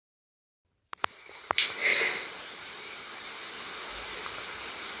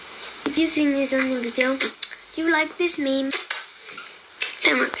you've seen this on the video, do you like this meme?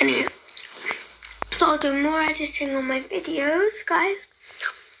 Then we're gonna start doing more editing on my videos, guys.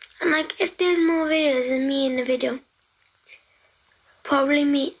 And like, if there's more videos than me in the video, probably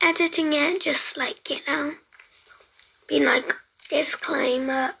me editing it, just like, you know, being like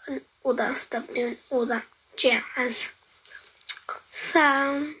disclaimer and all that stuff, doing all that jazz.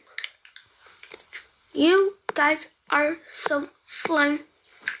 So, you guys are so slow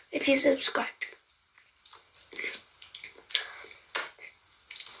if you subscribed.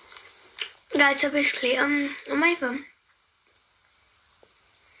 Guys, so basically, on my phone,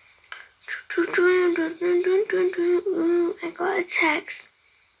 I got a text.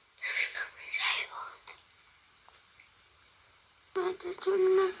 I'm just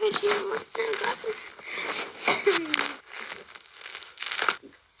doing the video with them, guys.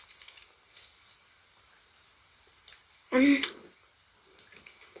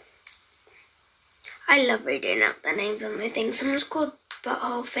 I love reading out the names of my things. Someone's called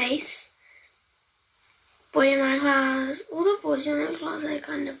Butthole Face. Boy in my class, all the boys in my class, I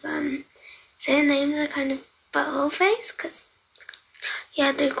kind of, say their names are kind of Butthole Face, because,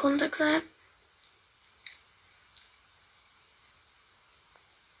 yeah, they contact that.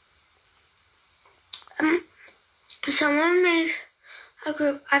 Someone made a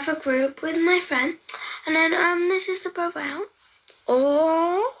group, I have a group with my friend, and then, this is the profile.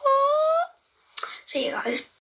 Oh, so yeah, guys,